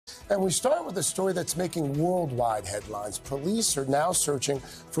And we start with a story that's making worldwide headlines. Police are now searching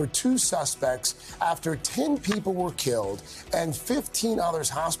for 2 suspects after 10 people were killed and 15 others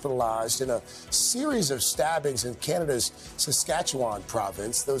hospitalized in a series of stabbings in Canada's Saskatchewan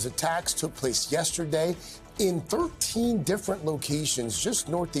province. Those attacks took place yesterday in 13 different locations just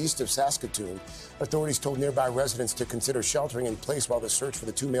northeast of Saskatoon. Authorities told nearby residents to consider sheltering in place while the search for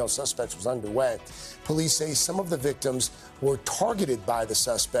the 2 male suspects was underway. Police say some of the victims were targeted by the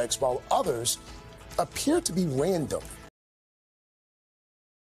suspects, while others appear to be random.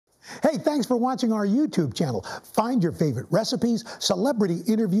 Hey, thanks for watching our YouTube channel. Find your favorite recipes, celebrity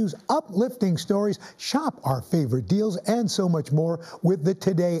interviews, uplifting stories, shop our favorite deals, and so much more with the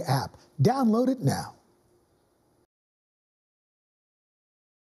Today app. Download it now.